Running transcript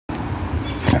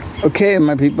Okay,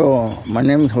 my people, my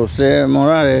name is Jose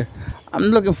Morales. I'm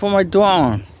looking for my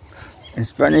drone. En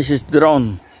Spanish is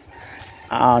drone.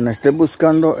 Estoy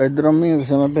buscando el drone mío que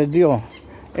se me perdió.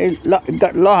 It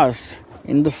got lost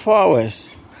in the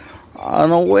forest. I don't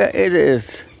know where it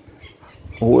is.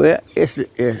 Where is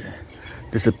it?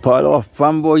 There's a part of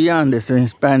Flamboyant, this is in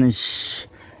Spanish.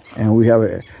 And we have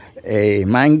a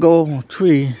mango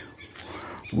tree.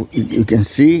 You can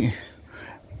see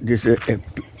this is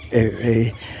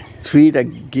a tree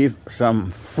that gives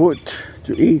some food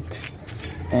to eat,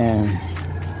 and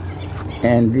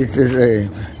this is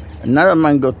another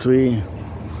mango tree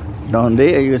down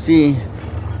there. You see,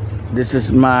 this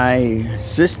is my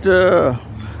sister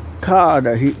car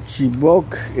that she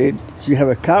broke it. She had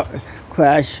a car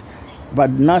crash, but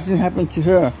nothing happened to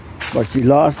her, but she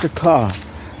lost the car.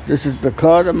 This is the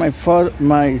car that my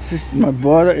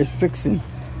brother is fixing.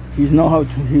 He know how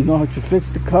to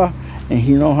fix the car, and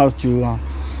he know how to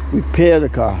repair the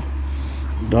car.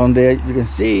 Down there you can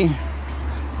see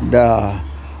the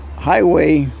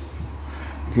highway.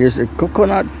 Here's a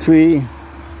coconut tree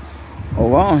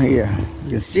around here.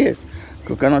 You can see it,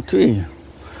 coconut tree.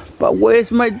 But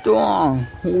where's my dorm?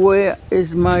 Where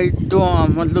is my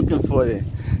dorm? I'm looking for it.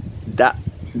 The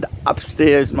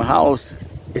upstairs, my house,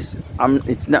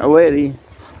 it's not ready.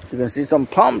 You can see some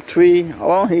palm tree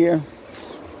around here,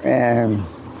 and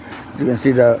you can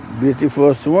see the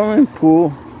beautiful swimming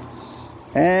pool,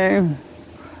 and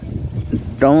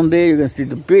down there you can see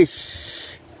the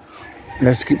beach.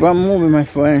 Let's keep on moving, my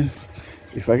friend.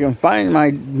 If I can find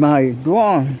my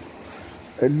drone,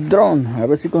 a drone, a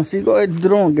ver si consigo el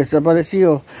drone que se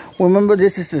apareció. Remember,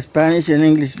 this is a Spanish and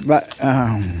English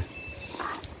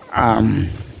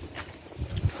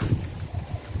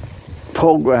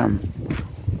program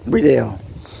video.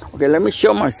 Okay, let me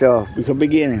show myself before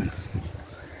beginning.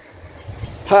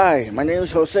 Hi, my name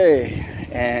is Jose,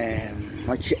 and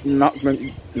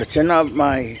the channel of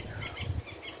my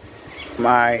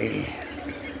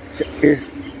is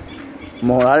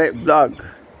Morales Vlog.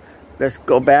 Let's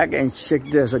go back and check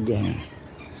this again.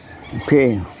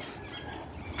 Okay,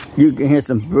 you can hear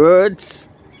some birds.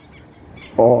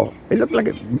 Oh, it looked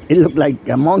like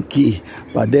a monkey,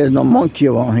 but there's no monkey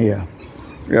around here.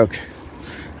 Look,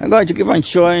 I'm going to keep on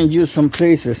showing you some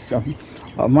places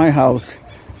of my house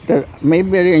that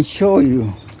maybe I didn't show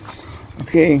you.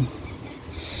 Okay,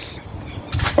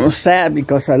 I'm sad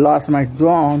because I lost my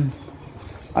drone.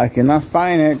 I cannot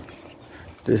find it.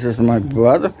 This is my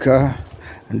brother's car,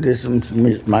 and this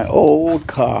is my old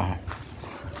car.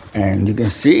 And you can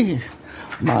see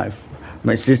my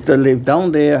sister lives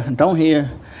down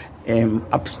here, and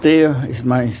upstairs is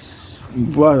my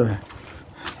brother.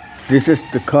 This is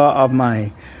the car of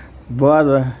my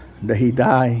brother that he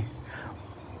died.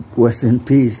 Rest in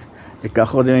peace. El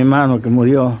cajón de mi hermano que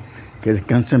murió, que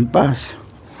descanse en paz.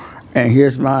 And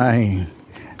here's my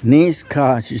niece's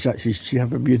car. She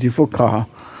have a beautiful car.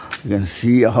 You can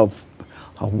see how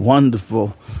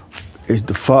wonderful is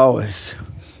the forest.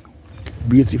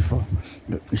 Beautiful.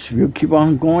 If you keep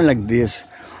on going like this,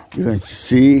 you're going to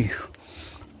see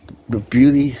the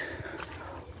beauty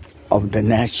of the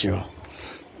nature.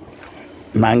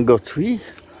 Mango tree,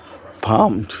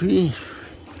 palm tree,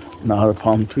 another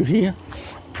palm tree here,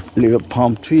 little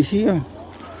palm tree here,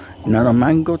 another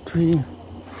mango tree,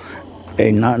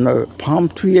 another palm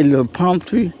tree, a little palm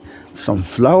tree, some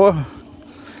flower,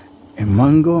 a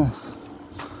mango.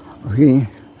 Okay,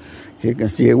 here you can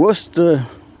see a rooster,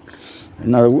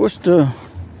 another rooster.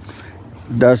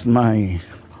 That's my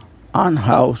aunt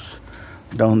house.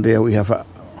 Down there we have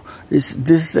this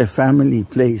is a family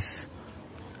place.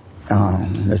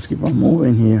 Let's keep on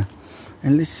moving here,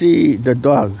 and let's see the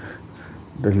dog,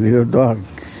 the little dog.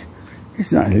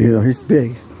 He's not little, he's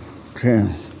big.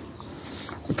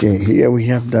 Okay, here we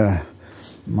have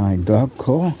my dog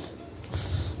call.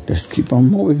 Let's keep on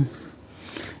moving.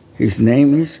 His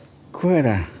name is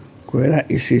Cuera. Cuera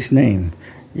is his name.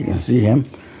 You can see him.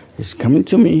 He's coming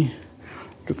to me.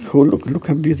 Look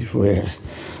how beautiful he is.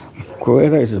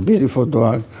 Cuera is a beautiful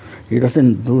dog. He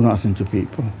doesn't do nothing to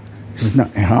people. He's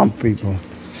not harm people.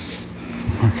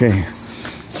 Okay,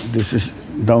 this is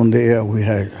down there. We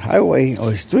have highway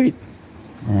or street.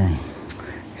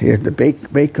 Here's the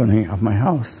balcony of my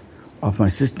house, of my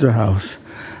sister's house.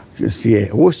 You can see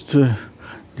a rooster.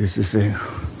 This is a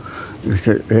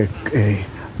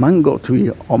mango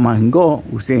tree, or mango,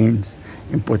 we say in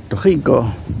Puerto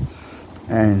Rico,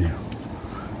 and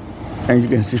you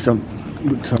can see some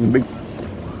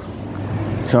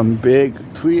big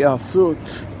tree of fruit.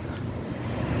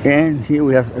 And here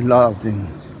we have a lot of things.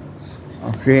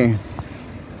 Okay,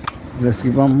 let's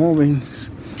keep on moving.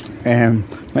 And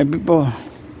my people,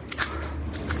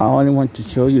 I only want to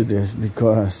show you this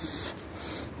because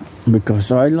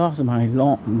I lost my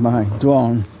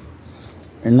drone,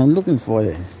 and I'm looking for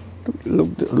it.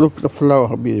 Look the flower.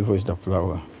 How beautiful is the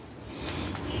flower?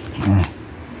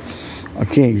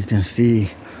 Okay, you can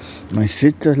see my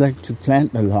sister like to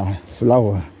plant a lot of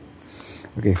flower.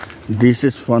 Okay, this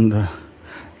is from the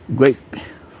grape,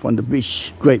 from the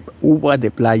beach grape, uva de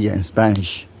playa in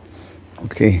Spanish.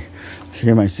 Okay,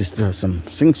 share my sister some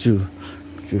things to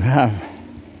have.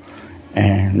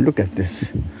 And look at this,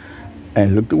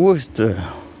 and look the Worcester.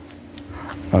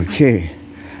 Okay,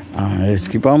 let's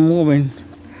keep on moving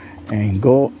and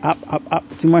go up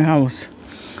to my house.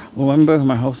 Remember,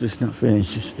 my house is not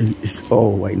finished. It's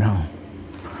old right now.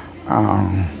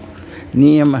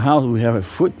 Near my house we have a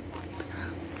fruit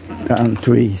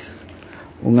tree.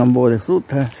 Un árbol de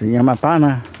fruta se llama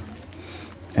pana.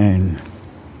 And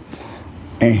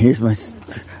here's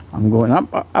I'm going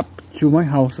up to my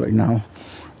house right now.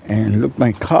 And look,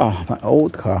 my car, my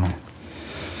old car.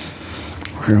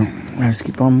 So let's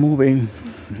keep on moving.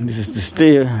 This is the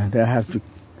stair that I have to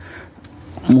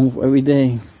move every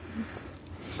day.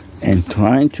 And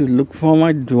trying to look for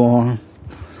my drone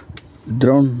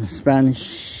in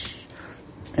Spanish.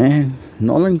 And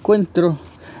no lo encuentro.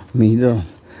 Mi drone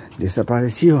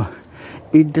desapareció.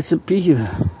 It disappeared.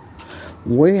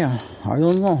 Where? I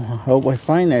don't know. I hope I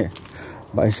find it.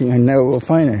 But I think I never will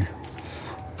find it.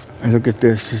 Look at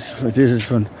this. This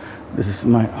is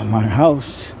my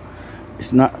house.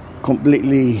 It's not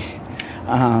completely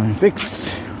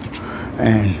fixed,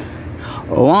 and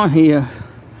around here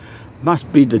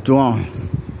must be the drone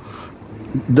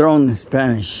in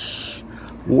Spanish.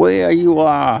 Where you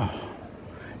are?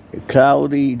 A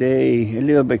cloudy day, a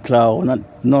little bit cloud,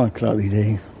 not a cloudy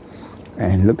day.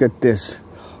 And look at this.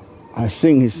 I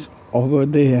think it's over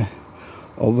there.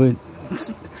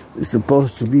 It's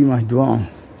supposed to be my drone.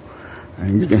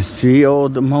 And you can see all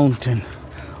the mountain,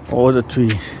 all the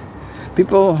trees.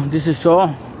 People, this is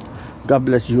all. God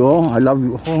bless you all. I love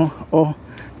you all.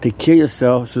 Take care of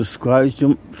yourself. Subscribe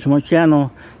to my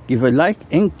channel. Give a like,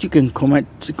 and you can comment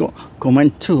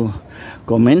too.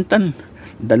 Comentan,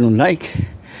 dale un like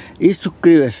y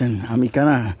suscríbete a mi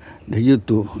canal de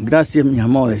YouTube. Gracias, mis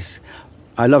amores.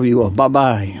 I love you all. Bye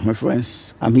bye, my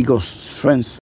friends, amigos, friends.